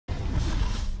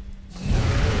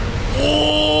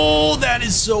That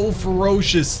is so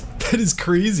ferocious. That is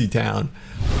crazy town.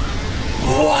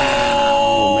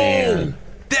 Wow, man.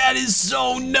 That is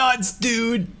so nuts,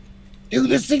 dude.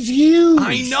 Dude, this thing's huge.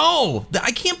 I know.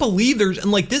 I can't believe there's,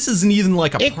 and like, this isn't even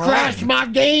like a prime. It crashed my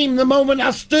game the moment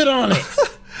I stood on it.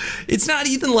 It's not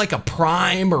even like a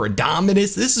prime or a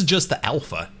dominus. This is just the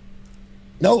alpha.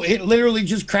 No, it literally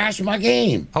just crashed my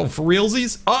game. Oh, for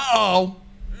realsies? Uh-oh.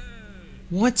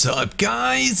 What's up,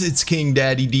 guys? It's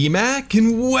KingDaddyDMAC,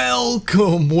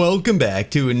 and welcome back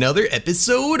to another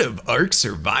episode of Ark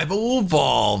Survival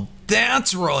Evolved.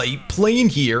 That's right, playing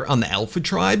here on the Alpha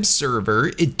Tribe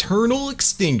server, Eternal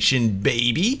Extinction,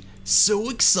 baby. So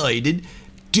excited,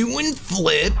 doing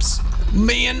flips.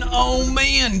 Man, oh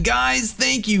man, guys,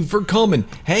 thank you for coming,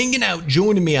 hanging out,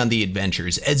 joining me on the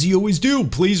adventures. As you always do,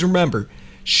 please remember,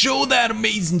 show that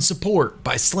amazing support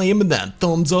by slamming that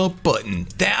thumbs up button.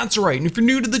 That's right, and if you're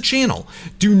new to the channel,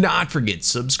 do not forget to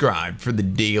subscribe for the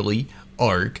daily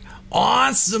Ark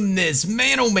awesomeness.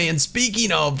 Man, oh man,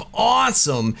 speaking of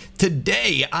awesome,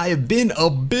 today I have been a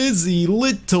busy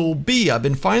little bee. I've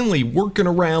been finally working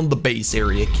around the base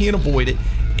area. Can't avoid it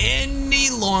any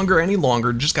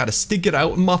longer. Just gotta stick it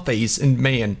out in my face, and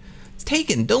man, it's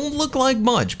taken, don't look like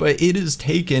much, but it has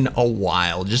taken a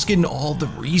while. Just getting all the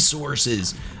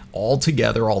resources all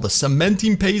together, all the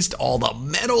cementing paste, all the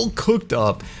metal cooked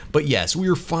up. But yes, we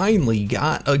are finally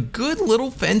got a good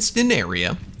little fenced in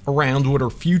area around what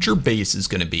our future base is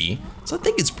going to be. So I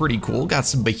think it's pretty cool. Got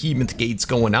some behemoth gates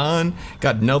going on.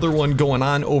 Got another one going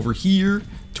on over here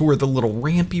to where the little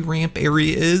ramp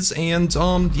area is. And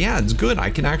yeah, it's good. I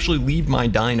can actually leave my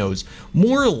dinos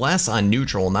more or less on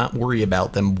neutral, not worry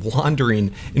about them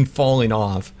wandering and falling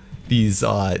off these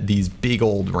big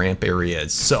old ramp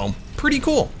areas. So pretty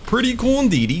cool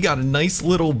indeed. He got a nice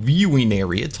little viewing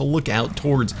area to look out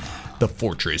towards the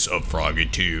Fortress of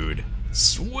Froggitude.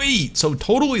 Sweet. So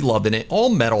totally loving it. All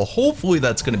metal. Hopefully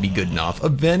that's going to be good enough.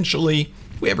 Eventually,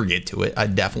 if we ever get to it, I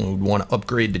definitely would want to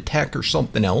upgrade to tech or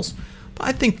something else. But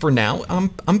I think for now,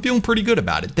 I'm feeling pretty good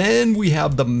about it. Then we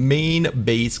have the main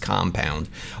base compound.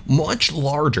 Much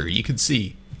larger. You can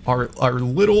see our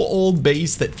little old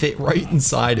base that fit right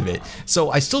inside of it. So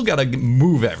I still got to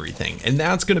move everything. And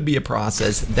that's going to be a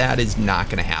process. That is not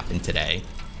going to happen today.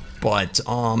 But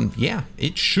yeah,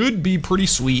 it should be pretty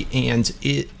sweet, and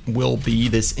it will be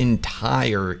this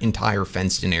entire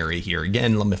fenced in area here.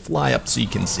 Again, let me fly up so you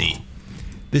can see.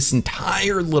 This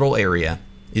entire little area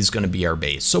is going to be our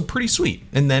base, so pretty sweet.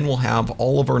 And then we'll have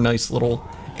all of our nice little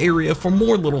area for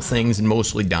more little things, and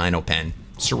mostly dino pen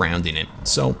surrounding it.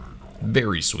 So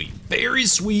very sweet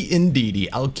indeed.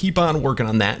 I'll keep on working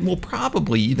on that, and we'll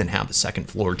probably even have a second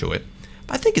floor to it.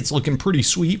 I think it's looking pretty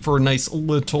sweet for a nice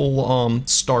little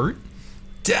start.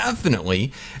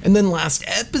 Definitely. And then last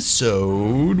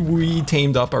episode, we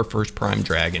tamed up our first prime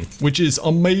dragon, which is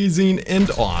amazing and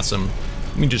awesome.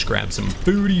 Let me just grab some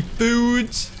foodie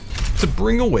foods to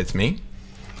bring with me.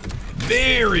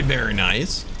 Very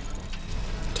nice.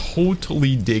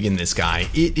 Totally digging this guy.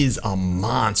 It is a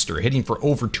monster, hitting for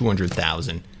over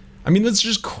 200,000. I mean, that's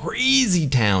just crazy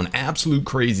town. Absolute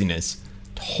craziness.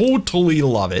 Totally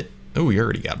love it. Oh, we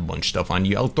already got a bunch of stuff on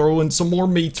you. I'll throw in some more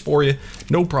mates for you.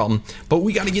 No problem. But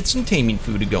we got to get some taming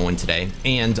food going today.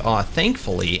 And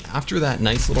thankfully, after that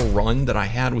nice little run that I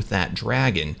had with that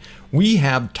dragon, we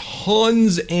have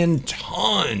tons and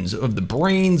tons of the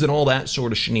brains and all that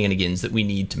sort of shenanigans that we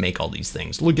need to make all these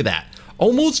things. Look at that.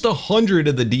 Almost 100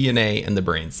 of the DNA and the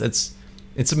brains.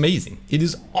 It's amazing. It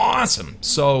is awesome.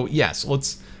 So yes,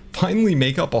 let's finally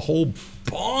make up a whole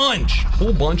bunch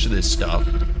of this stuff.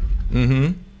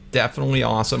 Definitely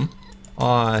awesome.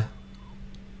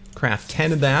 Craft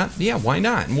 10 of that. Yeah, why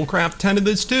not? And we'll craft 10 of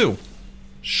this too.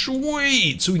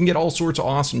 Sweet. So we can get all sorts of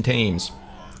awesome tames.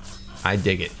 I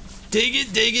dig it. Dig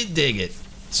it.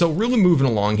 So really moving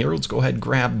along here. Let's go ahead and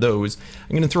grab those. I'm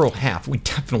going to throw half. We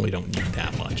definitely don't need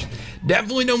that much.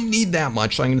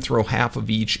 So I'm going to throw half of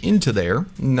each into there.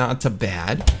 Not too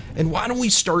bad. And why don't we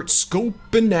start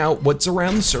scoping out what's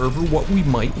around the server, what we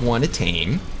might want to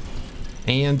tame.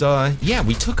 And yeah,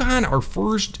 we took on our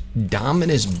first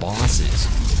Dominus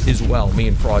bosses as well, me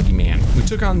and Froggy Man. We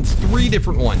took on 3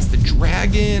 different ones. The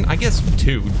dragon, I guess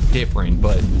 2 different,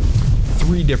 but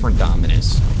 3 different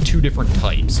Dominus, 2 different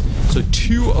types. So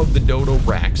 2 of the Dodo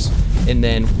Rex, and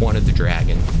then 1 of the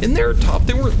dragon. And they're tough.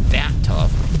 They weren't that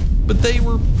tough, but they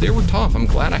were tough. I'm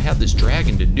glad I had this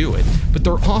dragon to do it. But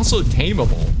they're also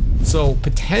tameable. So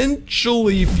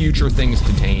potentially future things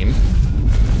to tame.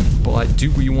 But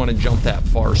do we want to jump that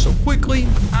far so quickly?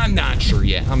 I'm not sure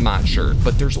yet.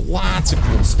 But there's lots of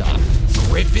cool stuff.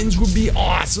 Griffins would be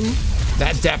awesome.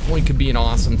 That definitely could be an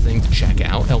awesome thing to check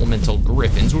out. Elemental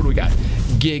Griffins. What do we got?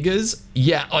 Gigas.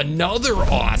 Yeah, another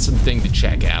awesome thing to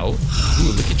check out.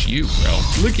 Ooh, look at you, bro.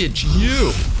 Look at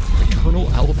you. Eternal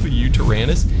Alpha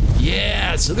Tyrannus.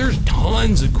 Yeah, so there's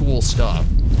tons of cool stuff.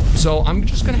 So I'm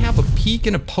just gonna have a peek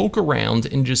and a poke around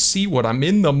and just see what I'm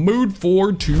in the mood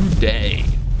for today.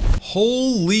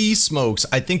 Holy smokes,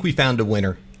 I think we found a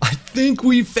winner. I think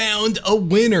we found a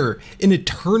winner. An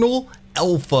Eternal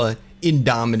Alpha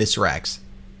Indominus Rex.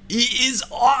 It is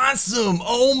awesome.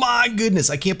 Oh my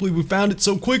goodness, I can't believe we found it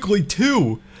so quickly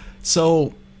too.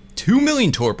 So 2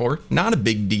 million torpor, not a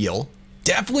big deal.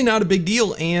 Definitely not a big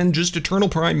deal, and just Eternal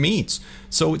Prime meats.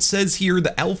 So it says here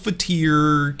the Alpha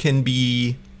tier can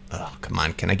be, oh come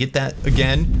on, can I get that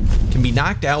again? Can be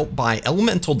knocked out by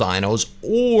elemental dinos,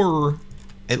 or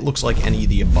it looks like any of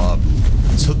the above.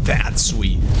 So that's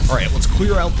sweet. All right, let's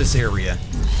clear out this area,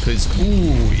 because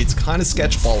ooh, it's kind of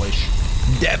sketchballish.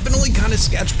 Definitely kind of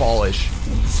sketchballish.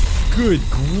 Good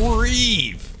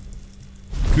grief.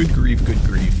 Good grief, good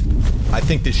grief. I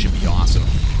think this should be awesome.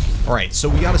 All right, so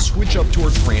we got to switch up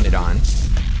towards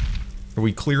Pteranodon. Are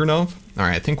we clear enough? All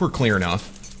right, I think we're clear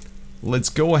enough. Let's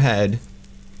go ahead.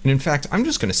 And in fact, I'm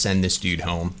just going to send this dude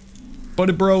home.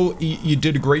 But bro, you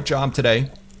did a great job today.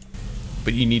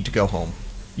 But you need to go home.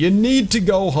 You need to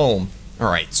go home.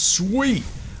 All right, sweet.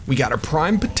 We got our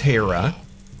Prime Patera.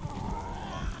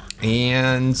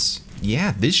 And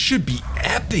yeah, this should be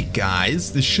epic,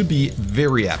 guys. This should be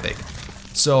very epic.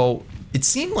 So it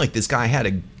seemed like this guy had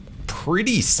a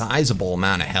pretty sizable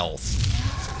amount of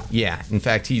health. Yeah, in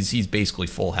fact, he's basically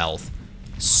full health.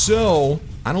 So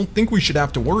I don't think we should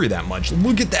have to worry that much.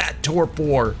 Look at that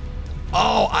torpor.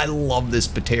 Oh, I love this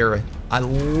Patera. I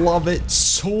love it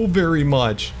so very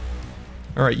much.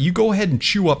 All right, you go ahead and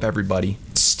chew up everybody.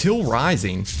 It's still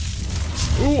rising.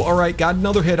 Ooh, all right, got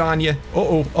another hit on you.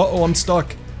 Uh-oh, I'm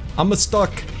stuck. I'm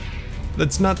stuck.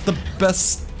 That's not the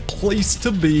best place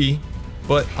to be,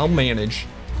 but I'll manage.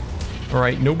 All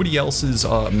right, nobody else is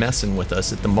messing with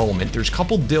us at the moment. There's a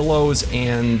couple Dillos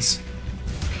and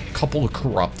a couple of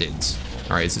Corrupteds.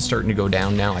 All right, is it starting to go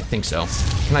down now? I think so.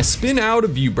 Can I spin out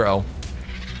of you, bro?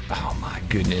 Oh my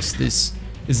goodness, this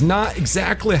is not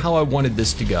exactly how I wanted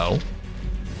this to go,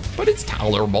 but it's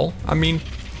tolerable. I mean,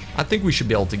 I think we should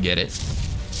be able to get it.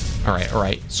 All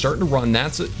right, starting to run.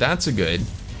 That's a good.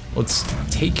 Let's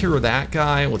take care of that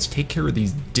guy. Let's take care of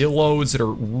these Dillos that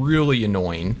are really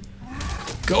annoying.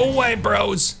 Go away,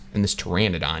 bros. And this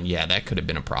Pteranodon, yeah, that could have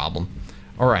been a problem.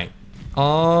 All right,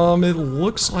 it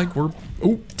looks like we're,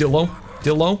 oh,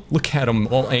 Dillo, look at him,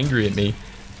 all angry at me.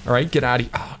 All right, get out of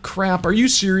here. Oh, crap, are you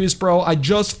serious, bro? I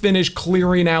just finished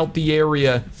clearing out the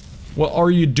area. What are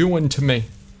you doing to me?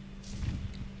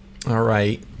 All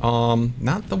right,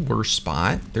 not the worst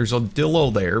spot. There's a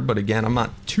Dillo there, but again, I'm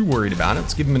not too worried about it.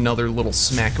 Let's give him another little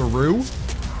smackaroo.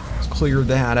 Let's clear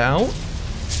that out.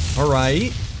 All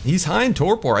right, he's high in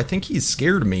torpor. I think he's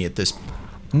scared of me at this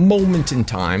moment in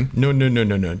time. No,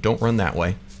 don't run that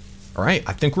way. All right,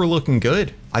 I think we're looking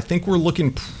good. I think we're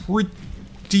looking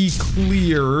pretty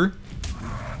clear.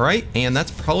 All right, and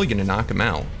that's probably gonna knock him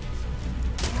out.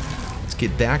 Let's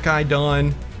get that guy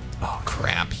done. Oh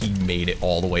crap, he made it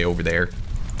all the way over there.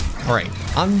 All right,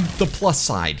 on the plus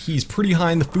side, he's pretty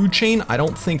high in the food chain. I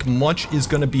don't think much is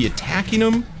gonna be attacking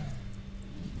him.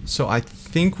 So I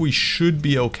think we should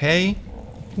be okay.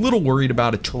 A little worried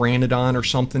about a Pteranodon or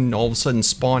something all of a sudden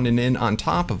spawning in on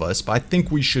top of us, but I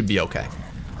think we should be okay.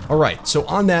 All right, so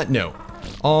on that note,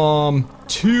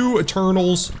 2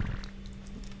 Eternals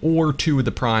or 2 of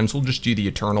the Primes. We'll just do the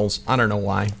Eternals. I don't know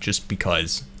why, just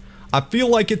because. I feel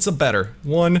like it's a better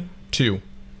 1, 2,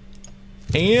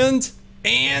 and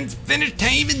finish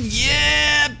taming.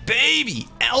 Yeah, baby,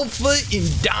 Alpha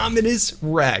Indominus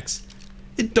Rex.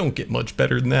 It don't get much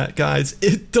better than that, guys.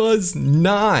 It does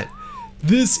not.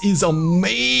 This is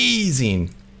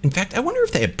amazing. In fact, I wonder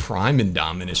if they had Prime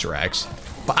Indominus Rex.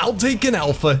 But I'll take an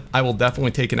Alpha. I will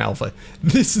definitely take an Alpha.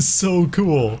 This is so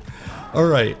cool. All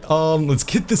right, let's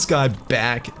get this guy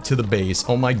back to the base.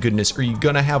 Oh my goodness, are you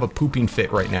gonna have a pooping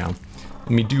fit right now?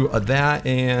 Let me do that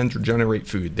and regenerate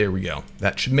food. There we go.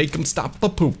 That should make him stop the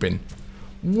pooping.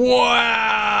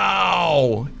 Wow!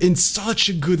 In such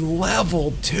a good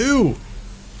level, too.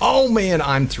 Oh man,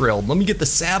 I'm thrilled. Let me get the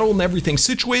saddle and everything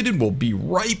situated. We'll be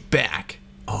right back.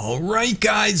 All right,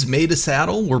 guys, made a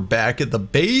saddle. We're back at the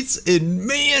base, and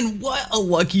man, what a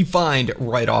lucky find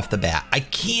right off the bat. I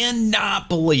cannot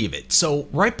believe it. So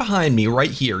right behind me,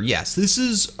 right here, yes, this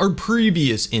is our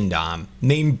previous Indom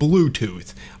named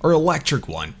Bluetooth, our electric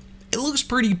one. It looks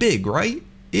pretty big, right?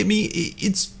 I mean,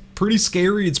 it's pretty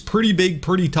scary. It's pretty big,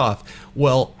 pretty tough.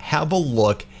 Well, have a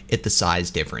look at the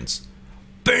size difference.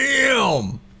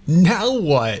 Bam! Now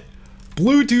what?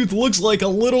 Bluetooth looks like a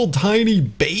little tiny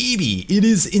baby. It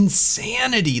is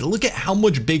insanity. Look at how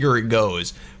much bigger it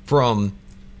goes from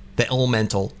the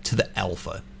elemental to the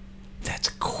alpha. That's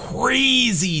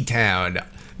crazy town.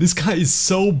 This guy is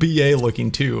so BA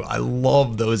looking too. I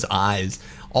love those eyes.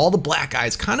 All the black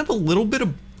eyes, kind of a little bit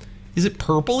of, is it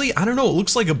purpley? I don't know. It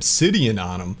looks like obsidian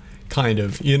on him, kind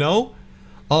of, you know?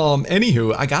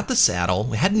 Anywho, I got the saddle.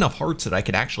 We had enough hearts that I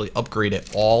could actually upgrade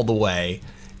it all the way.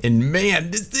 And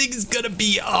man, this thing is gonna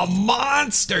be a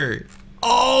monster.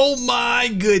 Oh my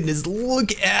goodness,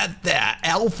 look at that.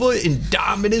 Alpha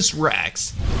Indominus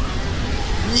Rex.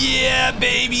 Yeah,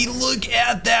 baby, look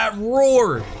at that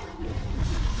roar.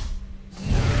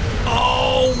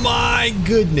 Oh my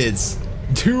goodness.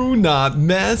 Do not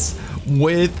mess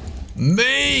with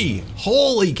me.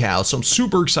 Holy cow. So I'm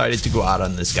super excited to go out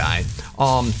on this guy.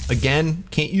 Again,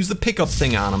 can't use the pickup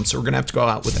thing on him, so we're gonna have to go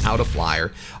out without a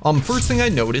flyer. First thing I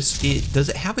noticed, does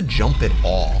it have a jump at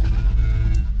all?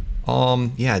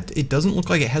 Yeah, it doesn't look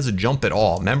like it has a jump at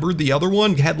all. Remember the other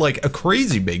one had like a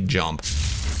crazy big jump.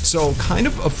 So kind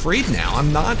of afraid now.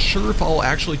 I'm not sure if I'll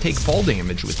actually take fall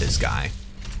damage with this guy.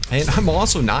 And I'm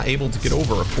also not able to get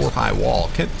over a 4-high wall.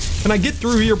 Can I get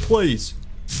through here, please?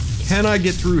 Can I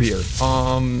get through here?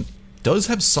 Does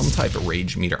have some type of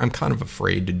rage meter. I'm kind of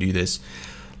afraid to do this.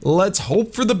 Let's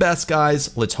hope for the best,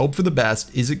 guys. Let's hope for the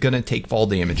best. Is it gonna take fall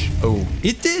damage? Oh,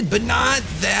 it did, but not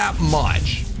that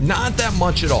much. Not that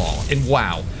much at all. And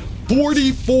wow,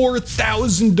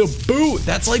 44,000 to boot.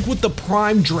 That's like what the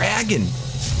Prime Dragon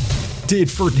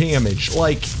did for damage.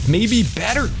 Like, maybe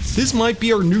better. This might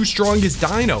be our new strongest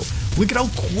dino. Look at how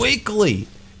quickly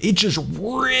it just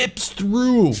rips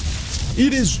through.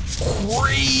 It is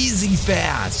crazy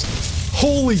fast.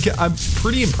 Holy cow, I'm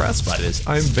pretty impressed by this.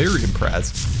 I'm very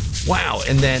impressed. Wow,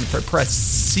 and then if I press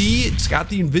C, it's got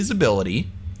the invisibility.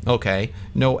 Okay,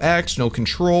 no X, no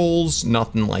controls,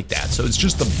 nothing like that. So it's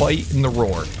just the bite and the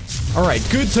roar. All right,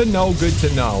 good to know, good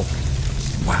to know.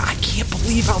 Wow, I can't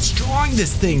believe how strong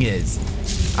this thing is.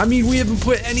 I mean, we haven't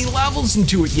put any levels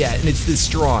into it yet, and it's this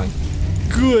strong.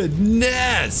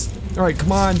 Goodness. All right,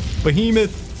 come on,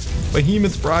 Behemoth.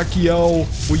 Behemoth Brachio,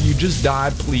 will you just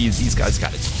die, please? These guys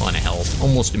got a ton of health,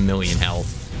 almost 1 million health.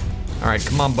 All right,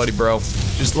 come on, buddy, bro.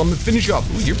 Just let me finish you off.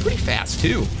 Ooh, you're pretty fast,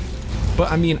 too.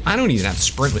 But, I mean, I don't even have to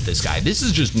sprint with this guy. This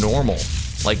is just normal,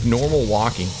 like normal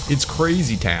walking. It's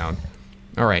crazy town.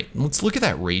 All right, let's look at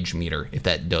that rage meter, if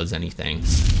that does anything.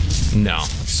 No,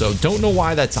 so don't know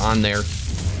why that's on there.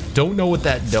 Don't know what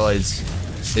that does.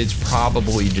 It's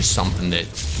probably just something that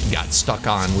got stuck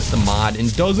on with the mod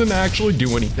and doesn't actually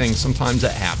do anything. Sometimes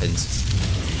that happens.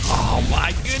 Oh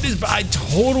my goodness, but I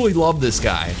totally love this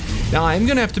guy. Now I'm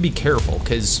gonna have to be careful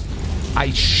because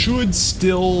I should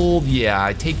still, yeah,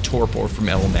 I take torpor from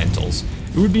elementals.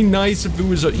 It would be nice if it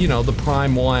was, you know, the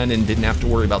prime one and didn't have to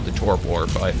worry about the torpor,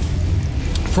 but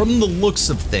from the looks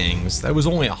of things, that was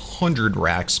only 100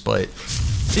 racks, but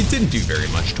it didn't do very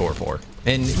much torpor.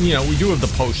 And, you know, we do have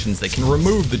the potions that can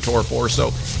remove the torpor,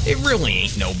 so it really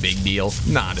ain't no big deal.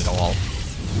 Not at all.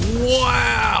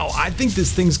 Wow! I think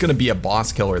this thing's gonna be a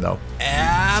boss killer, though.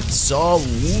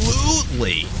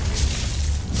 Absolutely!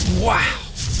 Wow.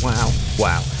 Wow.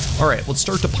 Wow. All right, let's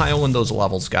start to pile in those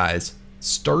levels, guys.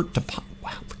 Start to pile.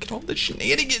 Wow, look at all the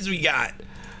shenanigans we got.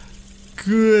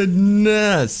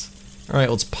 Goodness. All right,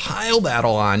 let's pile that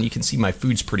all on. You can see my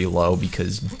food's pretty low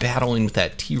because battling with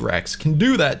that T-Rex can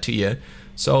do that to you.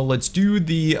 So let's do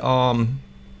the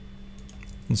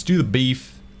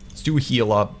beef. Let's do a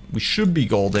heal up. We should be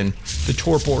golden. The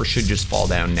torpor should just fall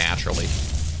down naturally.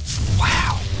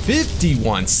 Wow,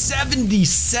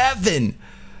 5177.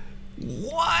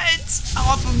 What?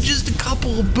 Off of just a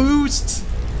couple of boosts.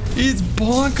 It's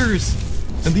bonkers.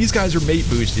 And these guys are mate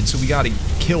boosted, so we gotta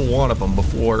kill one of them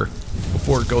before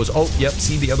it goes. Oh, yep,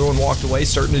 see, the other one walked away,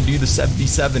 starting to do the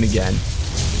 77 again.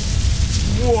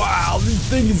 Wow, this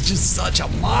thing is just such a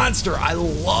monster. I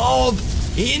love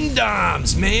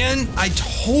Indoms, man. I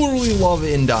totally love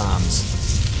Indoms.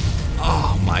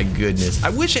 Oh my goodness. I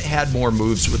wish it had more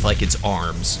moves with like its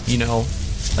arms, you know?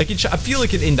 Like I feel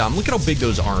like an Indom, look at how big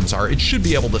those arms are. It should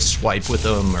be able to swipe with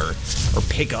them or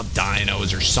pick up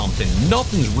dinos or something.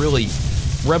 Nothing's really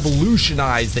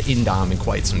revolutionized the Indom in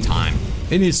quite some time.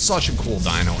 It is such a cool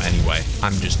dino anyway.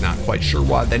 I'm just not quite sure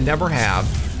why they never have.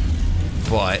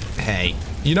 But hey,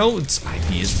 you know, it's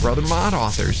ideas for other mod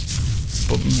authors.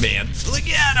 But man, look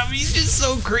at him, he's just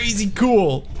so crazy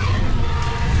cool.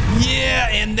 Yeah,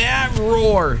 and that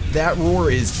roar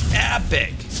is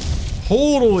epic.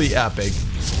 Totally epic.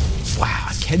 Wow,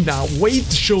 cannot wait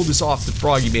to show this off to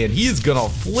Froggy, man. He is gonna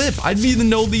flip. I didn't even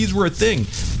know these were a thing. And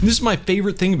this is my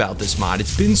favorite thing about this mod.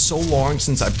 It's been so long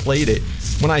since I played it.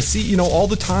 When I see, you know, all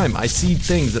the time, I see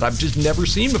things that I've just never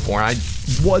seen before. I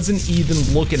wasn't even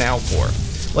looking out for.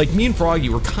 Like, me and Froggy,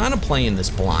 we're kind of playing this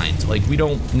blind. Like, we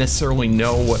don't necessarily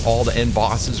know what all the end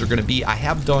bosses are going to be. I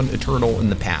have done Eternal in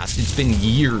the past. It's been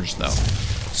years, though.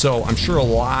 So, I'm sure a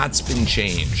lot's been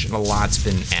changed and a lot's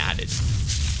been added.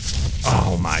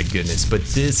 Oh, my goodness. But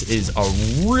this is a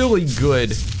really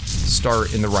good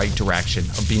start in the right direction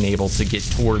of being able to get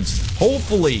towards,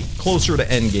 hopefully, closer to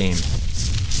endgame.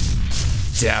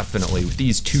 Definitely, with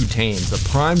these two tames, the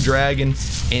Prime Dragon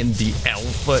and the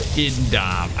Alpha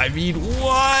Indom. I mean,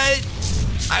 what?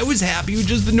 I was happy with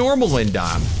just the normal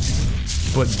Indom,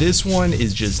 but this one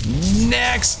is just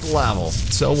next level.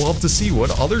 So we'll have to see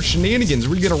what other shenanigans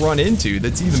we're gonna run into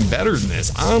that's even better than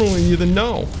this. I don't even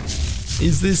know.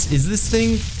 Is this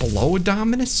thing below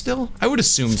Indominus still? I would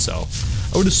assume so.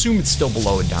 I would assume it's still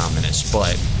below Indominus,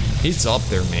 but it's up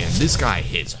there, man. This guy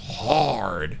hits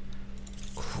hard.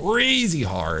 Crazy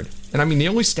hard. And I mean, the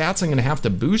only stats I'm gonna have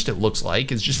to boost, it looks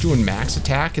like, is just doing max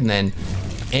attack and then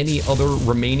any other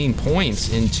remaining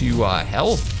points into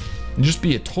health and just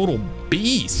be a total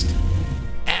beast.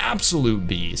 Absolute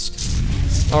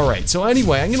beast. All right, so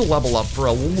anyway, I'm gonna level up for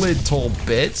a little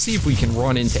bit, see if we can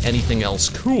run into anything else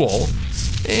cool,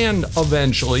 and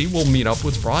eventually we'll meet up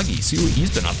with Froggy, see what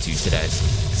he's been up to today.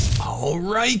 All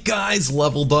right, guys,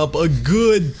 leveled up a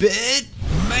good bit.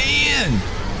 Man,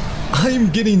 I'm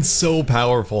getting so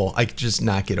powerful. I could just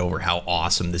not get over how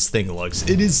awesome this thing looks.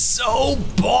 It is so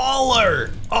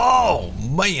baller. Oh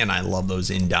man, I love those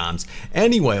Indoms.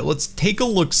 Anyway, let's take a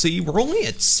look. See, we're only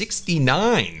at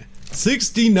 69.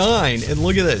 69, and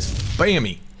look at this.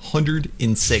 Bammy,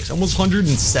 106, almost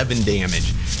 107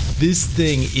 damage. This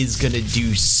thing is gonna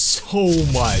do so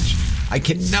much. I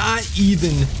cannot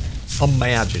even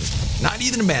imagine. Not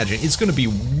even imagine. It's gonna be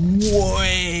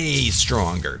way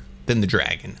stronger than the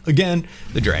dragon. Again,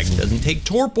 the dragon doesn't take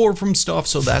torpor from stuff,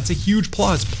 so that's a huge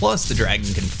plus. Plus, the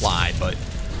dragon can fly, but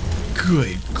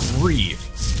good grief.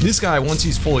 This guy, once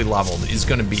he's fully leveled, is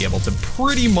going to be able to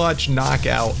pretty much knock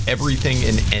out everything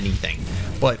and anything.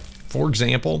 But, for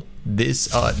example, this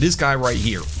guy right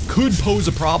here could pose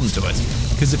a problem to us,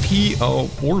 because if he,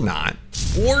 or not,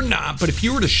 but if he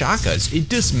were to shock us, it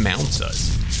dismounts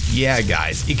us. Yeah,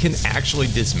 guys, it can actually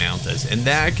dismount us, and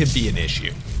that could be an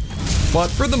issue. But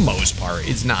for the most part,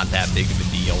 it's not that big of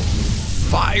a deal.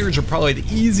 Fires are probably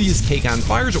the easiest take on,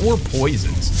 fires or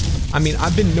poisons. I mean,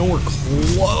 I've been nowhere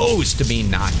close to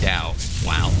being knocked out.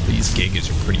 Wow, these Gigas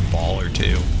are pretty baller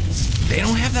too. They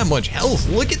don't have that much health.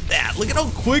 Look at that. Look at how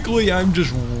quickly I'm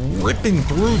just ripping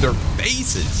through their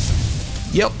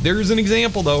faces. Yep, there's an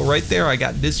example though. Right there, I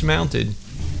got dismounted.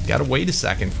 Gotta wait a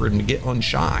second for him to get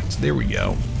unshocked. There we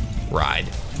go. Ride.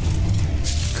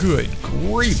 Good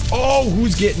grief. Oh,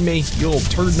 who's getting me? You old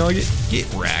turd nugget.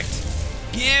 Get wrecked.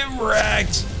 Get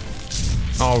wrecked.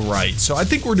 All right, so I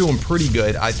think we're doing pretty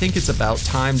good. I think it's about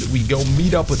time that we go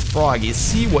meet up with Froggy,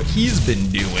 see what he's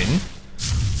been doing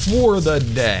for the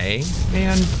day,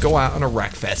 and go out on a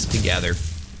wreck fest together.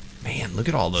 Man, look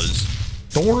at all those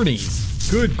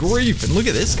thornies. Good grief, and look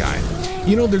at this guy.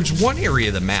 You know, there's one area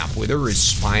of the map where there is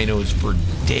Spinos for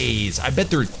days. I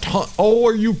bet there are oh,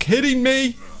 are you kidding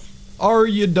me? Are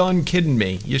you done kidding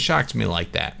me? You shocked me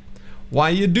like that. Why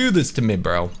you do this to me,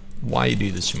 bro? Why you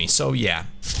do this to me? So yeah,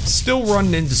 still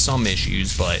running into some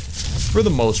issues, but for the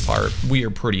most part, we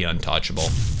are pretty untouchable.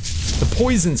 The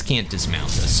poisons can't dismount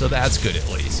us, so that's good at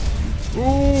least.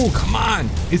 Ooh, come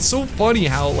on. It's so funny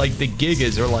how like the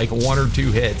Gigas are like 1 or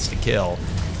 2 hits to kill,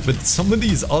 but some of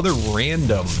these other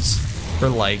randoms are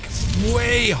like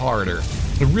way harder.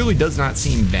 It really does not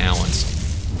seem balanced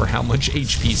for how much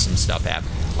HP some stuff have.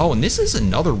 Oh, and this is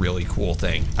another really cool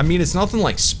thing. I mean, it's nothing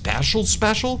like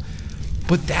special,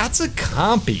 but that's a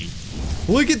compy.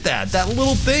 Look at that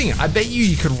little thing. I bet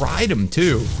you could ride him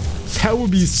too. That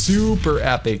would be super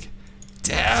epic.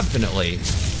 Definitely.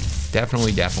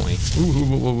 Ooh,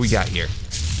 what we got here?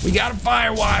 We got a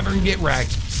fire wyvern, get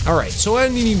wrecked. All right, so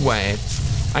anyway,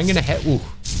 I'm gonna head, ooh,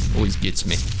 always gets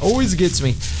me.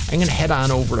 I'm gonna head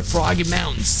on over to Froggy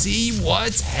Mountain, see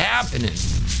what's happening.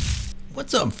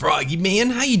 What's up, Froggy man?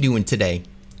 How you doing today?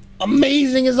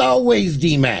 Amazing as always,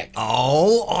 Dmac.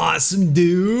 Oh, awesome,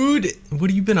 dude. What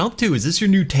have you been up to? Is this your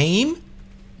new tame?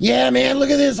 Yeah, man,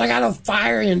 look at this. I got a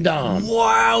fire Indom.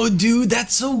 Wow, dude,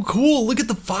 that's so cool. Look at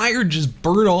the fire just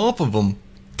burn off of him.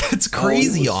 That's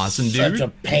crazy awesome, dude. Such a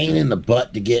pain in the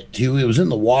butt to get to. It was in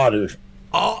the water.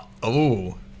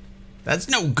 Oh, that's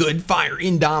no good. Fire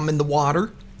Indom in the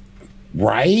water.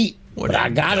 Right? But I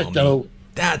got it, though.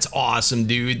 That's awesome,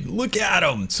 dude. Look at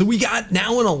him. So we got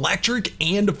now an electric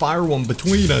and a fire one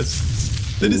between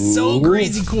us. That is so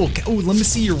crazy cool. Oh, let me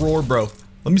see your roar, bro.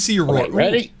 Let me see your roar. Okay,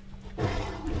 ready?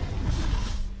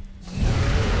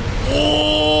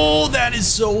 Oh, that is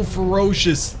so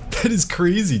ferocious. That is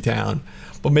crazy town.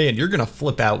 But man, you're gonna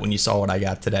flip out when you saw what I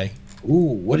got today.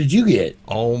 Ooh, what did you get?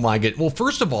 Oh my god. Well,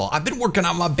 first of all, I've been working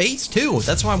on my base too.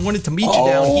 That's why I wanted to meet you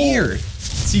down here,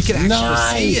 so you can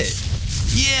actually see it.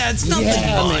 Yeah, it's nothing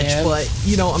much, man. But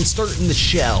you know, I'm starting the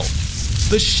shell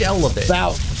of it.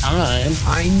 About time.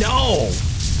 I know.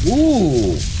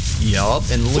 Ooh. Yup,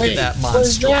 and look at that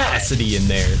monstrosity in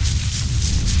there.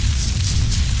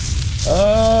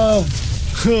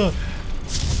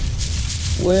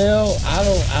 Well, I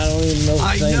don't even know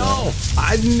what to say.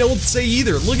 I know what to say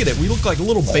either. Look at it. We look like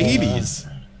little babies.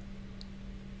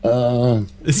 Isn't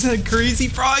that crazy,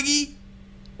 Froggy?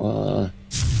 Well,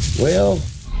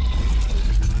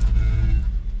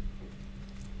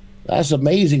 that's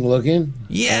amazing looking.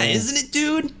 Yeah, isn't it,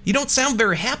 dude? You don't sound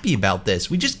very happy about this.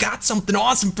 We just got something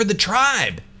awesome for the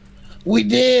tribe. We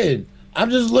did. I'm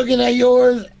just looking at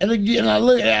yours, and I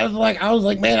look. I was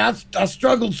like, man, I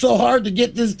struggled so hard to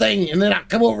get this thing, and then I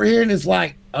come over here, and it's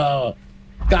like,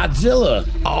 Godzilla.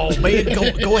 Oh man,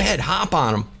 go ahead, hop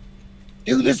on him.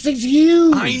 Dude, this thing's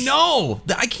huge. I know.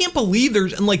 I can't believe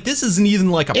this isn't even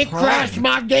like a prime. It crashed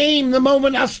my game the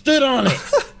moment I stood on it.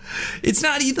 It's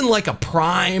not even like a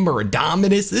prime or a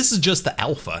dominus. This is just the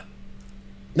alpha.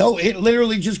 No, it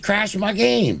literally just crashed my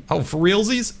game. Oh, for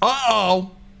realsies?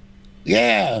 Uh-oh.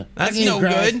 Yeah. That's no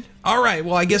good. All right,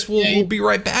 well, I guess we'll be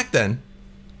right back then.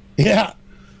 Yeah.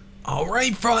 All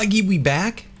right, Froggy, we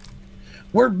back?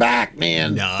 We're back,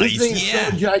 man. Nice, this thing's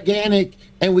so gigantic,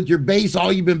 and with your base,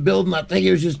 all you've been building, I think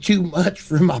it was just too much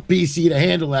for my PC to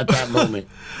handle at that moment.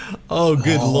 Oh,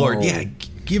 good Lord. Yeah,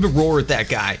 give a roar at that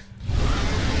guy.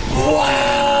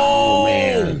 Wow,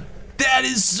 man. That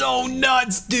is so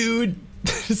nuts, dude.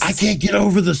 I can't get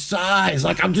over the size.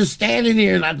 Like, I'm just standing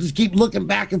here, and I just keep looking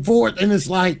back and forth, and it's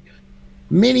like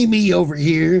mini-me over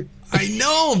here. I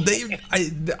know.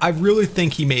 I really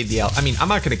think he made the... I mean, I'm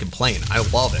not going to complain. I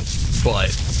love it.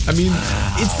 But, I mean,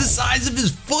 it's the size of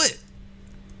his foot.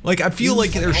 Like, I feel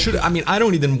like there should... I mean, I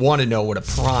don't even want to know what a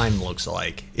prime looks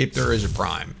like, if there is a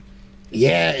prime.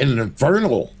 Yeah, an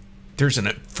infernal. There's an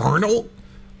infernal?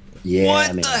 Yeah,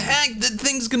 what the heck? That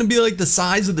thing's going to be like the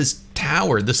size of this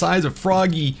tower, the size of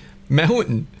Froggy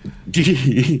Mountain.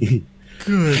 Good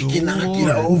I cannot Lord.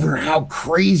 Get over how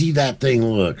crazy that thing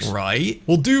looks. Right?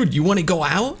 Well, dude, you want to go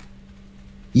out?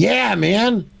 Yeah,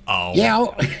 man. Oh. Yeah.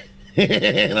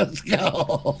 Let's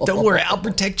go. Don't worry, I'll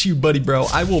protect you, buddy, bro.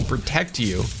 I will protect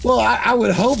you. Well, I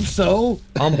would hope so.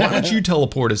 Why don't you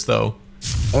teleport us, though?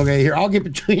 Okay, here, I'll get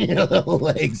between your little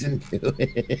legs and do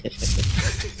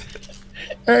it.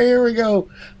 All right, here we go.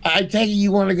 I take it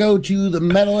you want to go to the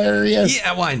metal area?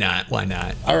 Yeah, why not? Why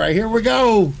not? All right, here we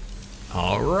go.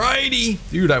 Alrighty.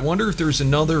 Dude, I wonder if there's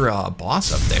another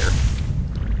boss up there.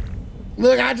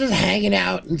 Look, I'm just hanging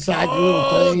out inside the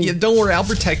little thing. Yeah, don't worry, I'll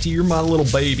protect you. You're my little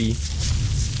baby.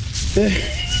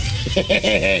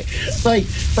 Like,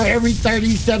 for every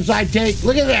 30 steps I take,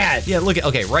 look at that. Yeah, look at,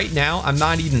 okay, right now, I'm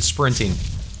not even sprinting.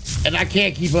 And I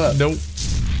can't keep up. Nope.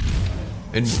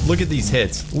 And look at these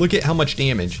hits. Look at how much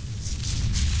damage.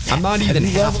 I'm not even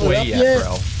halfway yet,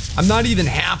 bro. I'm not even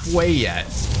halfway yet.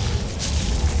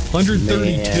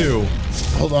 132. Man.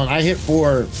 Hold on, I hit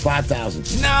for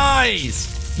 5,000.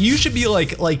 Nice. You should be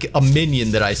like a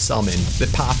minion that I summon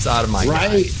that pops out of my guy.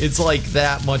 It's like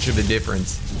that much of a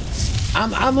difference.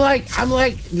 I'm like the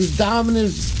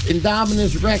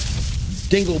Indominus Rex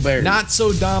Dingleberry. Not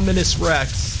so Dominus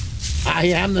Rex. I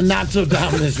am the not so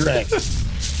Dominus Rex.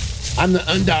 I'm the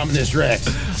Indominus Rex.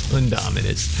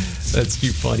 Indominus. That's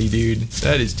too funny, dude.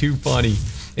 That is too funny.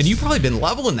 And you've probably been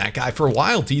leveling that guy for a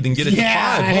while to even get it to 5,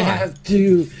 I have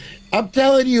to. I'm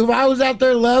telling you, if I was out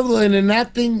there leveling and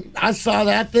that thing, I saw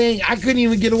that thing, I couldn't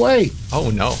even get away. Oh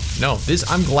no.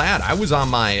 I'm glad I was on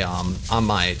my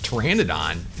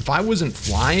Pteranodon. If I wasn't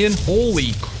flying,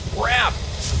 holy crap,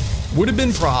 would have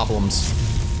been problems.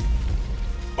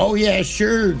 Oh yeah,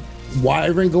 sure.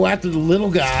 Wyvern, go after the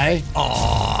little guy.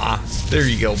 Aw, there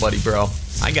you go, buddy, bro.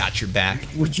 I got your back.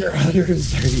 With your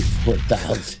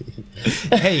 134,000.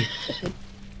 Hey,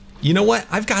 you know what?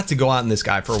 I've got to go out in this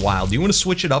guy for a while. Do you want to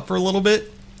switch it up for a little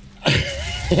bit?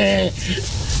 Yeah,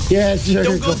 sure.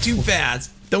 Don't go too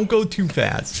fast. Don't go too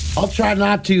fast. I'll try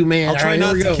not to, man. I'll try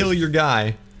not to kill your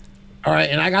guy. All right,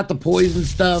 and I got the poison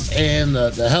stuff and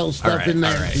the health stuff in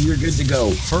there, so you're good to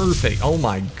go. Perfect. Oh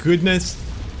my goodness.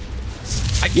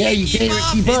 Yeah, you can't even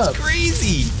keep up. It's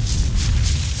crazy.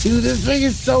 Dude, this thing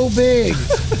is so big.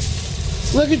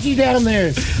 Look at you down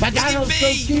there. My dino's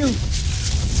so cute.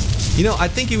 You know, I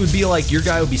think it would be like your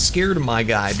guy would be scared of my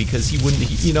guy because he wouldn't,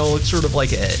 you know, it's sort of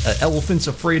like an elephant's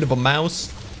afraid of a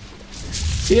mouse.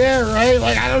 Yeah, right?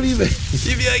 Like, I don't even...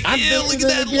 You'd be like, yeah, look at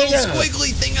that little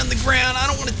squiggly thing on the ground. I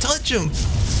don't want to touch him.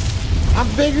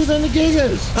 I'm bigger than the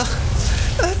Gigas.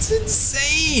 That's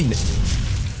insane.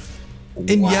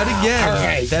 And yet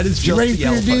again, that is just ready the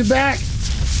for your Alpha.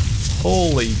 Dmac?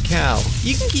 Holy cow.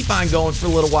 You can keep on going for a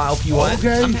little while if you want.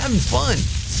 Okay. I'm having fun.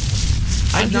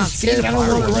 I'm just scared I don't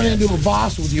want to run into a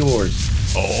boss with yours.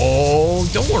 Oh,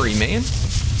 don't worry, man.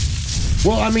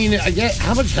 Well, I mean, I get,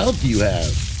 how much health do you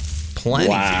have? Plenty,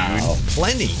 wow. dude.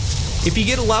 Plenty. If you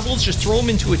get levels, just throw them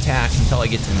into attack until I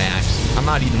get to max. I'm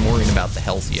not even worrying about the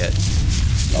health yet.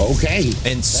 Okay.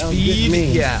 And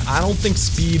speed, yeah, I don't think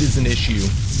speed is an issue.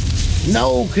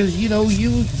 No, because, you know,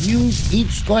 you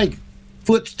each, like,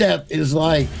 footstep is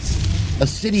like a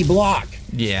city block.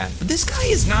 Yeah, but this guy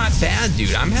is not bad,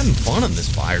 dude. I'm having fun on this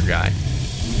fire guy.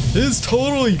 It's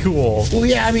totally cool. Well,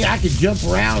 yeah, I mean, I could jump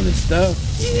around and stuff.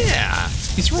 Yeah.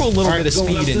 You throw a little bit of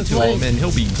speed into him and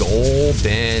he'll be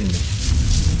golden.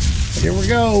 Here we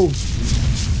go.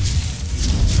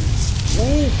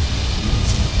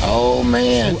 Oh,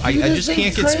 man. I just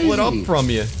can't get split up from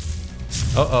you.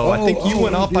 Uh-oh, I think you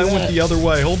went up, I went the other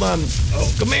way. Hold on.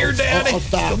 Come here, Daddy.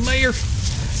 Stop. Come here.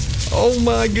 Oh,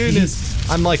 my goodness.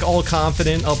 I'm like all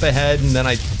confident up ahead, and then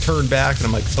I turn back, and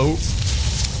I'm like, oh.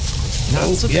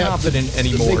 Not so confident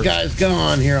anymore. The big guy's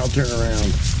gone. Here, I'll turn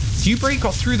around. Do you break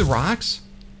up through the rocks?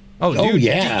 Oh, dude,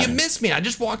 yeah. You missed me. I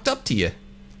just walked up to you.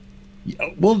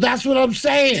 Well, that's what I'm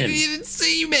saying. You didn't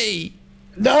see me.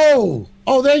 No.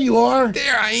 Oh, there you are.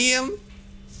 There I am.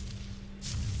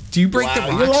 Do you break the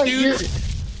rocks, dude?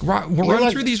 We'll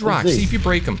run through these rocks. See if you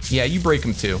break them. Yeah, you break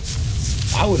them too.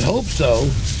 I would hope so.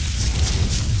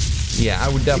 Yeah, I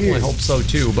would definitely hope so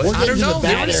too. But I don't know.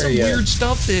 There was some weird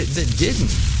stuff that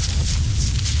didn't.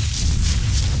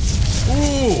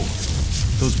 Ooh.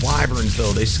 Those wyverns,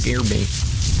 though, they scare me.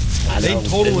 They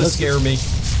totally scare me.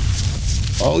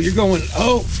 Oh, you're going.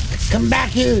 Oh, come back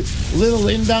here, little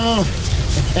Indom.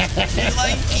 He's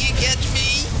like, can't catch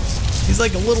me. He's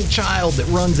like a little child that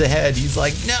runs ahead. He's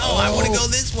like, no, I want to go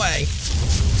this way.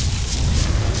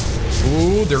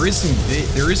 Ooh, there is some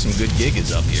good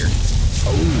gigas up here.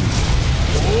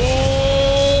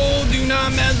 Oh, do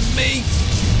not mess with me.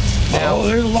 Now,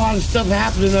 there's a lot of stuff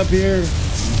happening up here.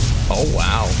 Oh,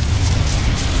 wow.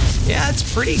 Yeah, it's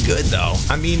pretty good, though.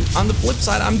 I mean, on the flip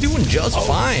side, I'm doing just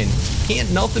fine.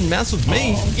 Can't nothing mess with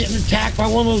me. I'm getting attacked by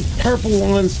one of those purple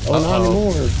ones. Oh, not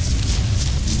anymore.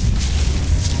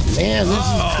 Man, this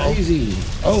is crazy.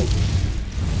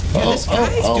 This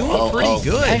guy's doing pretty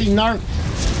good. Hey, Narc,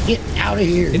 get out of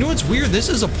here. You know what's weird? This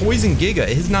is a poison giga.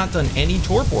 It has not done any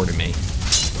torpor to me.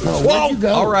 No, where'd you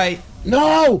go? All right.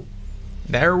 No.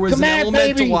 There was an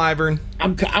elemental wyvern.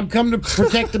 I'm coming to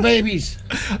protect the babies.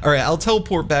 All right, I'll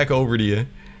teleport back over to you.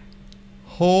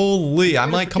 Holy, I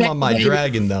might come on my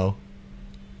dragon, though.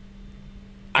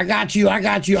 I got you. I'm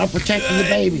protecting the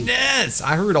baby. Yes,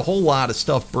 I heard a whole lot of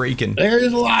stuff breaking. There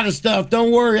is a lot of stuff.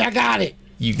 Don't worry, I got it.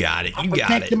 You got it. I'm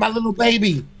protecting my little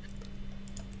baby.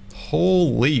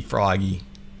 Holy Froggy.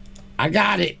 I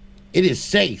got it. It is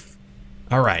safe.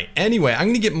 All right. Anyway, I'm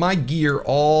going to get my gear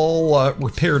all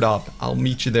repaired up. I'll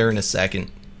meet you there in a second.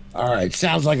 All right.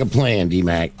 Sounds like a plan,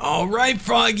 Dmac. All right,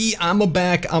 Froggy. I'm a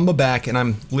back, and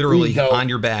I'm literally on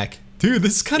your back. Dude,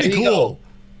 this is kind of cool.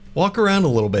 Walk around a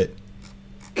little bit.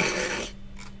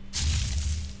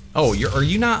 Oh, are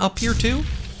you not up here too?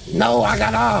 No, I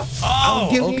got off. Oh,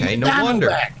 okay. No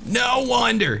wonder. No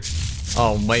wonder.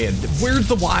 Oh, man. Where's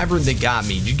the wyvern that got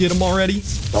me? Did you get him already?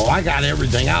 Oh, I got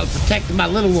everything. I was protecting my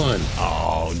little one.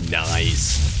 Oh,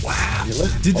 nice. Wow.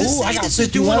 Did this say this is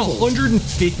doing levels.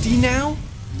 150 now?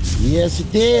 Yes, it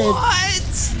did. What?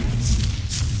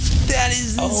 That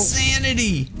is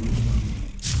insanity.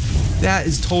 That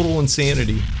is total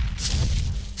insanity.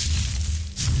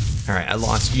 All right, I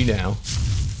lost you now.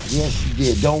 Yes, you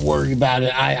did. Don't worry about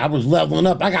it. I was leveling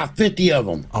up. I got 50 of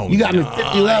them. Oh, you got me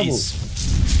 50 levels.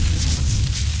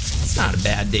 It's not a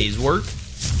bad day's work.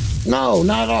 No,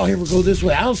 not at all. Here we go this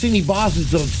way. I don't see any bosses,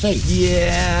 so it's safe.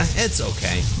 Yeah, it's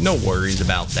okay. No worries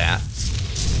about that.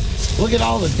 Look at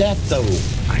all the death, though.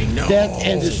 I know. Death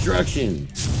and destruction.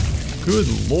 Good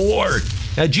Lord.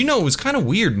 Now, do you know, it was kind of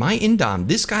weird. My Indom,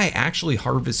 this guy actually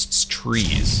harvests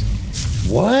trees.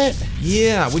 What?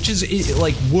 Yeah, which is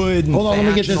like wood and let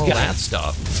me get this all guy. that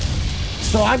stuff.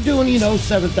 So I'm doing,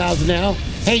 7,000 now.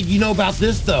 Hey, you know about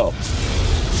this, though?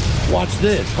 Watch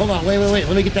this. Hold on. Wait.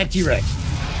 Let me get that T-Rex.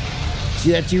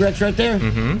 See that T-Rex right there?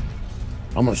 Mm-hmm.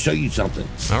 I'm going to show you something.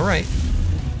 All right.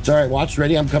 It's all right. Watch.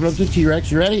 Ready? I'm coming up to the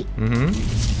T-Rex. You ready?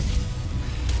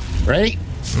 Mm-hmm. Ready?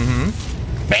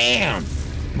 Mm-hmm. Bam!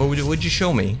 What'd you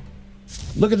show me?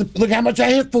 Look how much I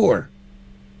hit for.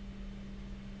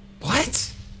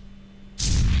 What?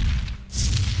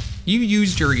 You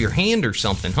used your hand or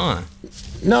something, huh?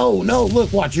 No.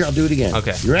 Look, watch here. I'll do it again.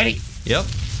 Okay. You ready? Yep.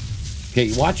 Okay,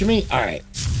 you watching me? All right.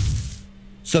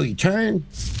 So you turn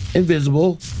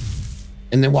invisible,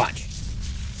 and then watch.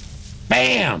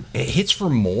 Bam! It hits for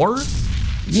more?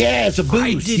 Yeah, it's a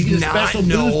boost. I did not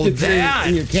know that.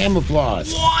 In your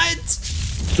camouflage. What?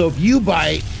 So if you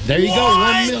bite, there you go,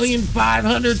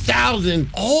 1,500,000.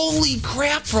 Holy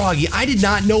crap, Froggy! I did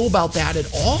not know about that at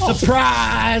all.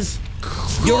 Surprise!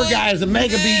 Your guy is a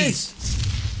mega beast.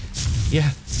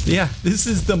 Yeah. This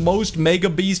is the most mega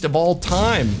beast of all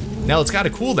time. Now it's got a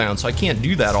cooldown, so I can't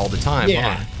do that all the time.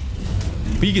 Yeah. Huh?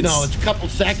 No, it's a couple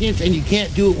seconds, and you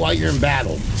can't do it while you're in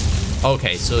battle.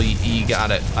 Okay, so you got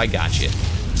it. I got you.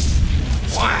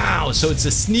 Wow, so it's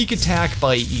a sneak attack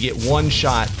bite. You get one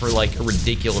shot for like a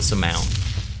ridiculous amount.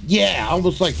 Yeah,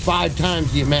 almost like 5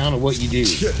 times the amount of what you do.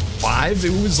 5?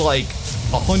 It was like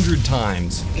 100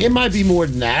 times. It might be more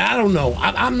than that. I don't know.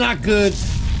 I'm not good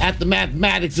at the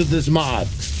mathematics of this mod,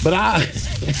 but I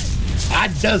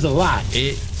does a lot.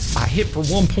 I hit for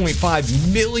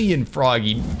 1.5 million,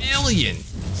 Froggy. Million.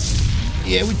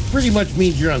 Yeah, which pretty much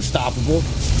means you're unstoppable.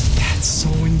 That's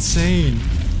so insane.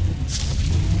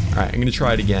 All right, I'm gonna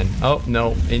try it again. Oh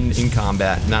no, in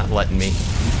combat, not letting me.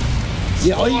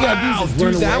 Yeah, all you gotta do is just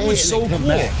run away. That was so cool.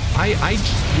 Back.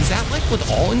 Is that like with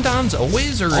all Indoms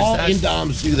always, or all is that...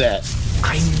 Indoms do that?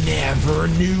 I never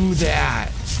knew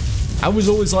that. I was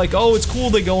always like, oh, it's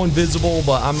cool they go invisible,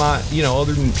 but I'm not,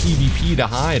 other than PvP to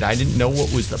hide. I didn't know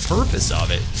what was the purpose of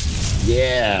it.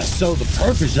 Yeah, so the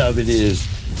purpose of it is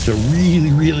to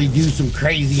really, really do some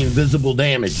crazy invisible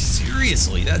damage.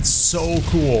 Seriously, that's so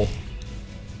cool.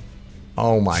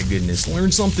 Oh my goodness,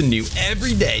 learn something new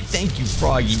every day. Thank you,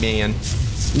 Froggy man.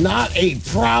 Not a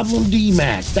problem,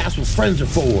 Dmac. That's what friends are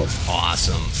for.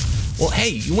 Awesome. Well, hey,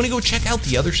 you want to go check out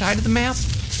the other side of the map?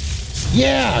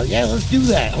 Yeah, let's do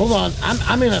that. Hold on,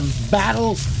 I'm in a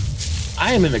battle.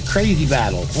 I am in a crazy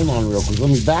battle. Hold on real quick.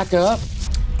 Let me back up.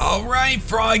 All right,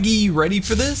 Froggy, you ready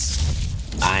for this?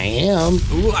 I am.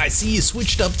 Ooh, I see you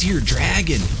switched up to your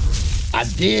dragon. I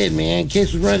did, man. In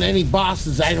case we run any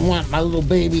bosses, I didn't want my little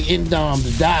baby Indom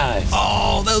to die.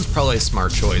 Oh, that was probably a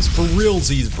smart choice. For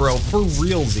realsies, bro. For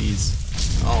realsies.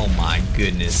 Oh my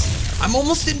goodness. I'm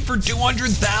almost in for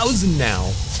 200,000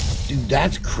 now. Dude,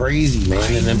 that's crazy, man.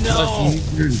 And then plus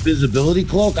your invisibility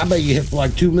cloak, I bet you hit for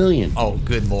like 2 million. Oh,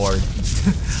 good lord.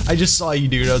 I just saw you,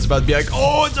 dude. I was about to be like,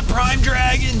 oh, it's a prime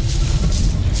dragon.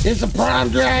 It's a prime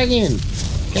dragon.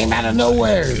 Came out of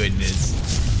nowhere. Oh, goodness.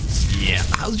 Yeah.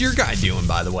 How's your guy doing,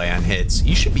 by the way, on hits?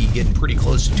 You should be getting pretty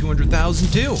close to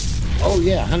 200,000 too. Oh,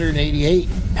 yeah, 188.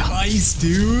 Nice,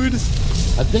 dude.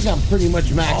 I think I'm pretty much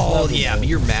maxed out. Oh, yeah, but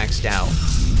you're maxed out.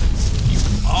 You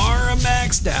are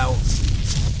maxed out.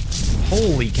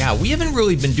 Holy cow, we haven't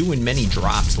really been doing many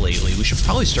drops lately. We should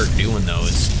probably start doing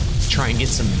those. Try and get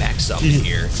some mechs up in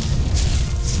here.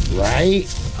 Right?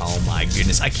 Oh my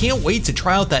goodness. I can't wait to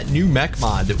try out that new mech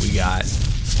mod that we got.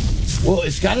 Well,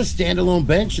 it's got a standalone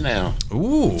bench now.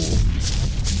 Ooh.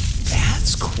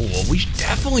 That's cool. We should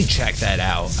definitely check that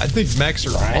out. I think mechs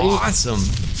are awesome.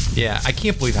 Yeah, I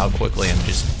can't believe how quickly I'm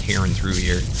just tearing through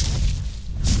here.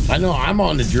 I know, I'm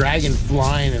on the dragon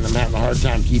flying and I'm having a hard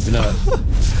time keeping up.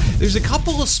 There's a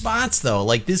couple of spots though,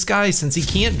 like this guy, since he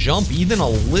can't jump even a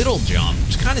little jump,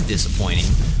 it's kind of disappointing.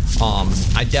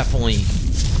 I definitely,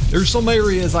 there's some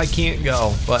areas I can't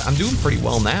go, but I'm doing pretty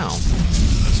well now.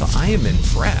 So I am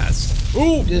impressed.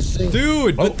 Ooh,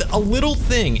 dude, but a little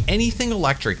thing, anything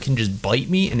electric can just bite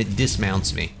me and it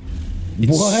dismounts me.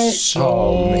 It's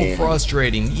so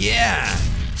frustrating. Yeah.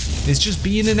 It's just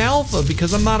being an alpha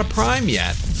because I'm not a prime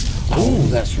yet. Oh,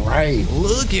 that's right.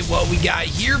 Look at what we got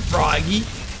here, Froggy.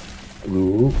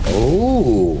 Ooh.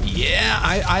 Oh. Yeah,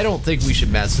 I don't think we should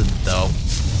mess with it though.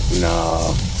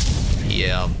 No.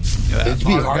 Yeah. It'd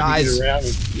be hard guys, to get around.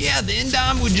 Yeah, the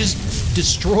Indom would just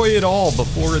destroy it all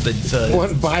before the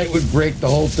one bite would break the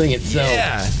whole thing itself.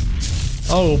 Yeah.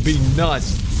 Oh, it'd be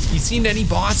nuts. You seen any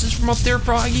bosses from up there,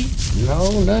 Froggy?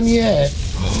 No, none yet.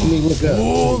 Let me look up.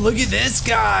 Oh, look at this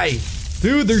guy.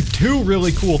 Dude, there's 2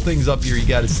 really cool things up here you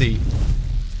gotta see.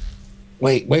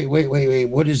 Wait.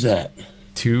 What is that?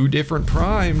 2 different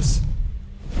primes.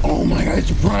 Oh my god,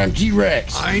 it's a prime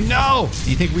T-Rex. I know.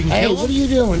 Do you think we can kill him? Hey, what are you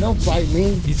doing? Don't fight me.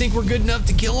 You think we're good enough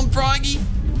to kill him, Froggy?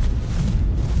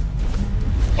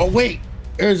 Oh wait,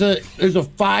 there's a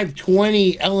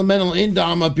 520 elemental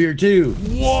Indom up here too.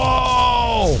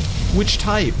 Whoa! Which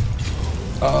type?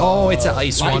 Oh, it's an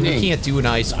ice one. We can't do an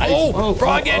ice. Oh,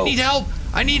 Froggy, I need help.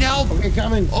 I need help. Okay,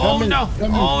 coming. Oh, no.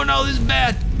 Oh, no, this is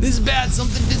bad. This is bad.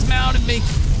 Something dismounted me.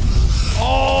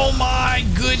 Oh, my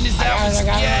goodness. That was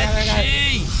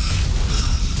sketchy.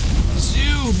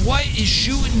 Dude, what is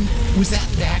shooting? Was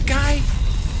that guy?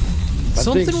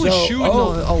 Something was shooting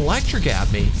electric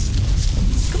at me.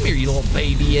 Come here, you little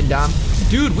baby Indom.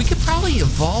 Dude, we could probably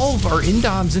evolve our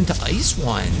Indoms into ice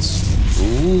ones.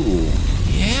 Ooh.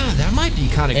 Yeah, that might be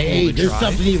kind of cool to try. Hey, there's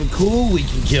something even cool we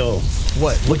can kill.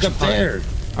 What? Look up there.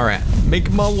 All right,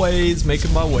 making my ways.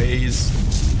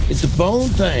 It's a bone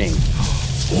thing.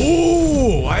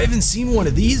 Oh, I haven't seen one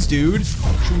of these, dude.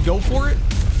 Should we go for it?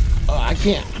 I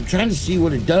can't. I'm trying to see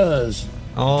what it does.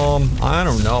 I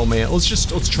don't know, man. Let's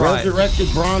try Resurrected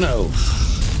Brano.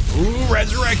 Ooh,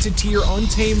 resurrected tier,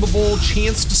 untamable,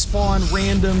 chance to spawn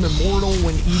random, immortal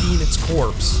when eating its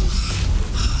corpse.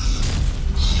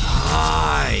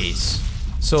 Nice.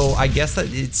 So I guess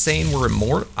that it's saying we're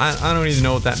immortal. I don't even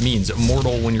know what that means.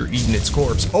 Immortal when you're eating its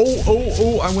corpse.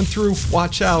 Oh, I went through.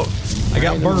 Watch out. I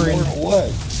got burned.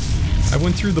 What? I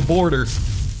went through the border.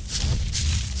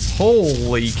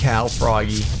 Holy cow,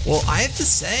 Froggy. Well, I have to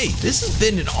say, this has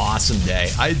been an awesome day.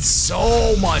 I had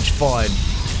so much fun.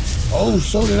 Oh,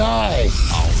 so did I.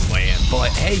 Oh, man.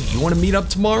 But, hey, you want to meet up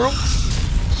tomorrow?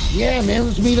 Yeah, man,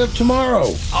 let's meet up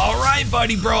tomorrow. All right,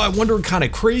 buddy, bro. I wonder what kind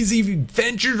of crazy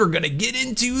adventures we're going to get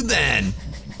into then.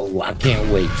 Oh, I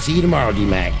can't wait. See you tomorrow,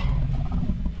 Dmac.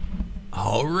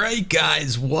 All right,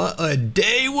 guys. What a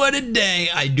day. What a day.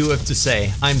 I do have to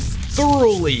say, I'm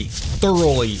thoroughly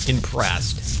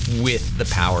impressed with the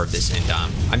power of this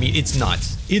Indom. I mean, it's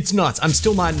nuts. It's nuts. I'm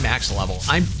still not max level.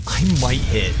 I might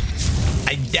hit.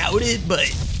 I doubt it,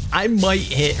 but I might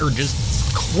hit or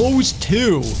just close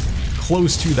to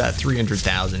that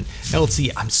 300,000. Now let's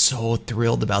see. I'm so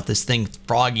thrilled about this thing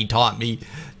Froggy taught me.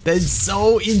 That's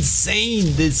so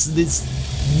insane. This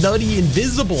nutty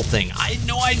invisible thing. I had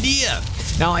no idea.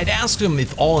 Now I'd asked him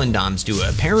if all Indoms do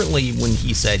it. Apparently when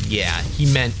he said yeah,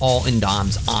 he meant all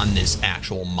Indoms on this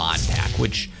actual mod pack,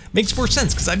 which makes more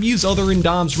sense because I've used other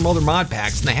Indoms from other mod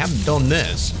packs and they haven't done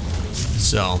this.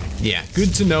 So yeah,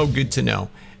 good to know, good to know.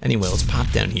 Anyway, let's pop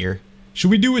down here. Should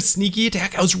we do a sneaky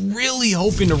attack? I was really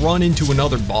hoping to run into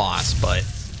another boss, but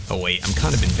oh wait, I'm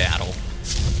kind of in battle.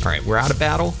 All right, we're out of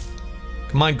battle.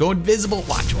 Come on, go invisible.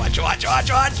 Watch.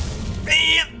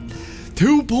 Bam!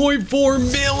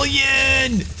 2.4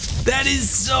 million! That is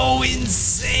so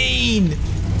insane!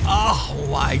 Oh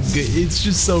my god, it's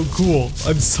just so cool.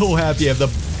 I'm so happy I have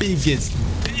the biggest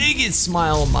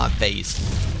smile on my face.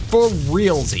 For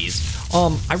realsies.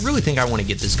 I really think I want to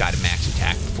get this guy to max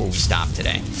attack before we stop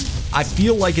today. I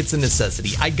feel like it's a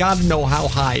necessity. I gotta know how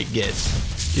high it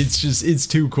gets. It's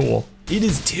too cool. It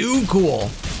is too cool.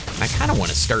 I kind of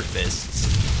want to start this.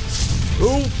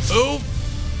 Oh.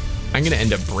 I'm gonna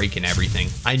end up breaking everything.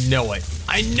 I know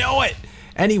it.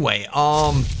 Anyway,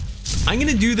 I'm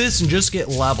gonna do this and just get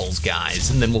levels, guys,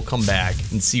 and then we'll come back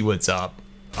and see what's up.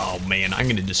 Oh man, I'm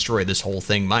gonna destroy this whole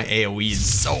thing. My AoE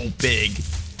is so big.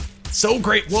 So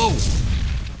great. Whoa.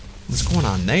 What's going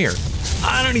on there?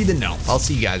 I don't even know. I'll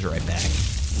see you guys right back.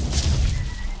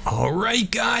 All right,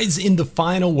 guys, in the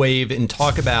final wave and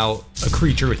talk about a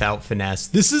creature without finesse.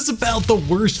 This is about the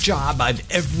worst job I've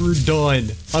ever done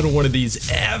on one of these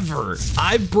ever.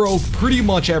 I broke pretty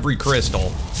much every crystal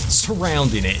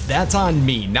surrounding it. That's on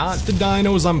me, not the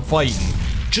dinos I'm fighting.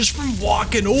 Just from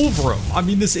walking over them. I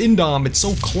mean, this Indom, it's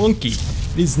so clunky.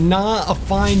 It is not a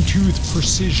fine-tooth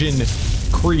precision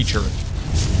creature.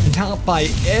 Not by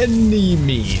any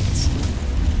means.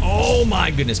 Oh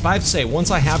my goodness, but I have to say, once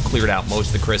I have cleared out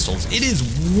most of the crystals, it is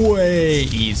way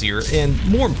easier, and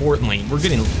more importantly, we're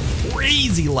getting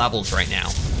crazy levels right now,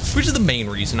 which is the main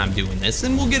reason I'm doing this,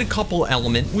 and we'll get a couple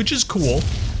element, which is cool,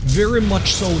 very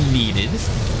much so needed.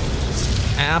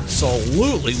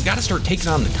 Absolutely, we gotta start taking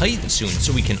on the Titans soon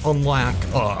so we can unlock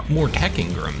more tech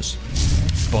engrams.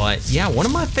 But yeah, one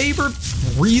of my favorite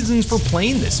reasons for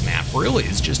playing this map really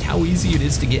is just how easy it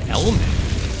is to get element.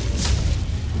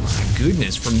 My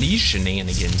goodness, from these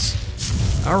shenanigans.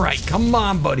 All right, come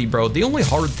on, buddy, bro. The only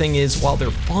hard thing is, while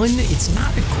they're fun, it's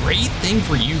not a great thing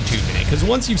for YouTube, man, because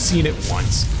once you've seen it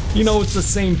once, you know it's the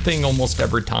same thing almost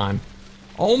every time.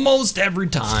 Almost every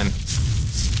time.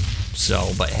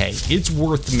 So, but hey, it's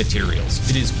worth the materials.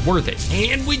 It is worth it.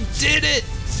 And we did it!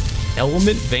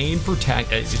 Element Vein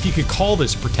protect, if you could call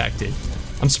this protected.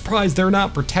 I'm surprised they're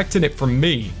not protecting it from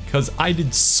me, because I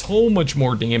did so much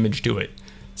more damage to it.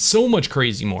 So much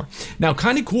crazy more. Now,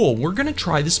 kind of cool, we're gonna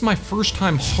try, this is my first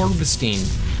time harvesting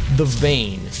the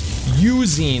vein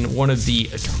using one of the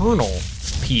Eternal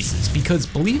pieces, because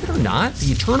believe it or not,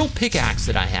 the Eternal pickaxe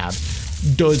that I have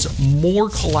does more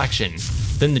collection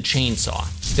than the chainsaw,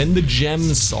 than the gem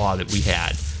saw that we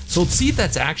had. So let's see if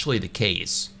that's actually the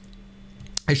case.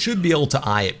 I should be able to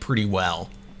eye it pretty well.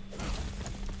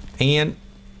 And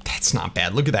that's not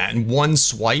bad. Look at that. In one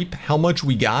swipe, how much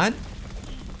we got?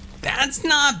 That's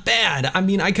not bad. I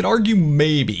mean, I could argue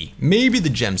maybe the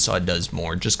gem saw does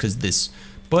more just because this,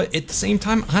 but at the same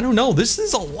time, I don't know. This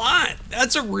is a lot.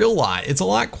 That's a real lot. It's a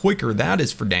lot quicker. That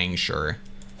is for dang sure.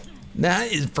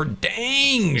 That is for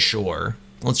dang sure.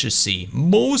 Let's just see.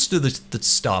 Most of the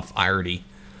stuff I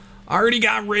already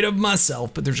got rid of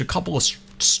myself, but there's a couple of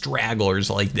stragglers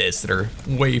like this that are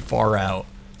way far out.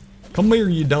 Come here,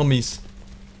 you dummies.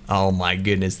 Oh my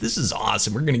goodness, this is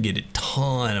awesome. We're gonna get a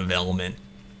ton of element.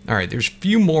 All right, there's a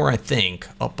few more, I think,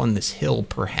 up on this hill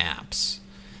perhaps.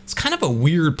 It's kind of a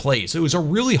weird place. It was a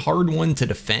really hard one to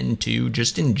defend too,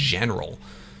 just in general,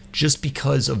 just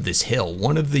because of this hill.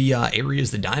 One of the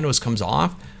areas the dinos comes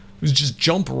off was just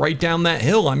jump right down that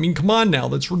hill. I mean, come on now,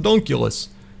 that's redunculous.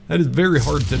 That is very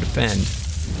hard to defend.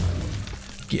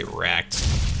 Get wrecked.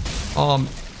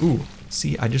 Ooh.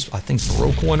 See, I think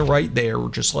broke one right there,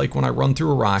 just like when I run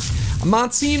through a rock. I'm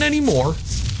not seeing any more.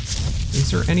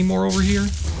 Is there any more over here?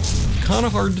 Kind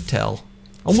of hard to tell.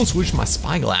 Almost wish my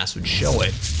spyglass would show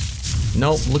it.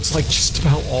 Nope, looks like just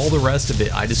about all the rest of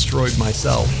it I destroyed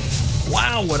myself.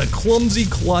 Wow, what a clumsy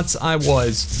klutz I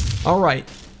was. All right,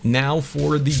 now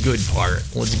for the good part.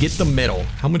 Let's get the middle.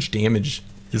 How much damage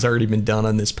has already been done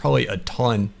on this? Probably a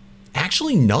ton.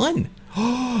 Actually, none.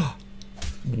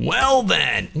 Well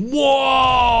then,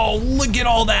 whoa, look at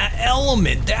all that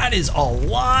element. That is a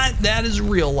lot. That is a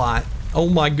real lot. Oh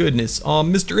my goodness.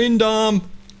 Mr. Indom,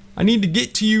 I need to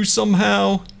get to you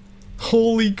somehow.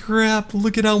 Holy crap,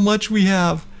 look at how much we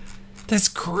have. That's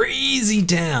crazy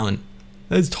town.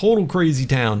 That's total crazy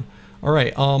town. All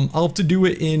right, I'll have to do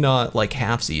it in like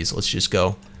halfsies. Let's just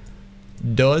go.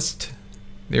 Dust.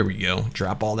 There we go.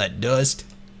 Drop all that dust.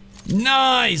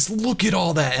 Nice, look at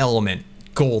all that element.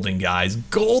 Golden, guys,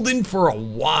 golden for a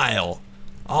while.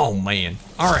 Oh man.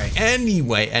 All right,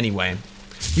 anyway,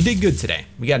 we did good today.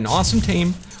 We got an awesome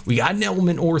tame. We got an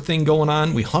element ore thing going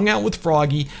on. We hung out with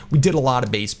Froggy. We did a lot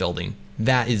of base building.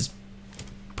 That is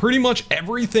pretty much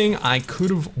everything I could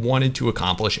have wanted to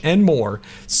accomplish and more.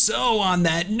 So on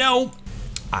that note,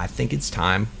 I think it's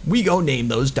time we go name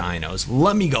those dinos.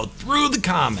 Let me go through the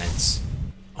comments.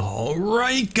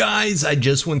 Alright guys, I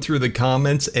just went through the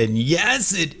comments and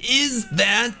yes, it is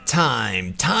that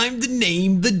time. Time to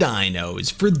name the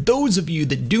dinos. For those of you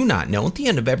that do not know, at the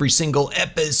end of every single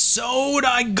episode,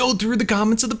 I go through the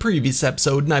comments of the previous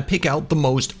episode and I pick out the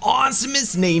most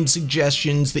awesomest name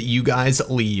suggestions that you guys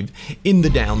leave in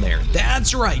the down there.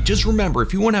 That's right, just remember,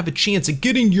 if you want to have a chance at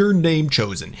getting your name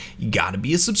chosen, you gotta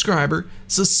be a subscriber,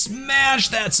 so smash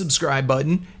that subscribe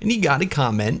button and you gotta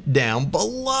comment down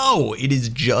below. It is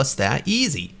just that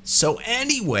easy. So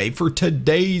anyway, for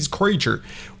today's creature,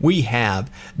 we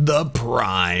have the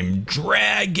Prime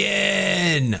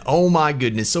Dragon. Oh my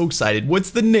goodness, so excited.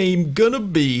 What's the name gonna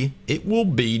be? It will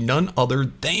be none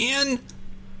other than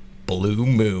Blue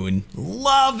Moon.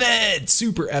 Love it!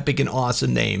 Super epic and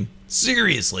awesome name.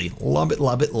 Seriously, love it,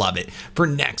 love it, love it. For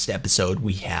next episode,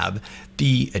 we have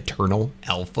the Eternal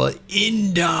Alpha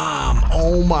Indom.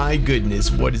 Oh my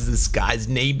goodness, what is this guy's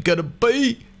name gonna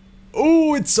be?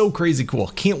 Oh, it's so crazy cool.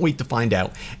 Can't wait to find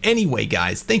out. Anyway,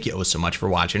 guys, thank you so much for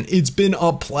watching. It's been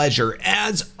a pleasure.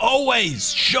 As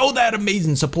always, show that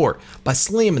amazing support by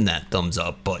slamming that thumbs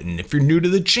up button. If you're new to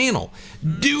the channel,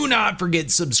 do not forget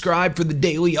to subscribe for the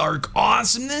daily Ark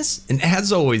awesomeness. And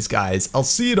as always, guys, I'll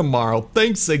see you tomorrow.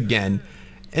 Thanks again,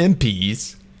 and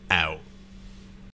peace out.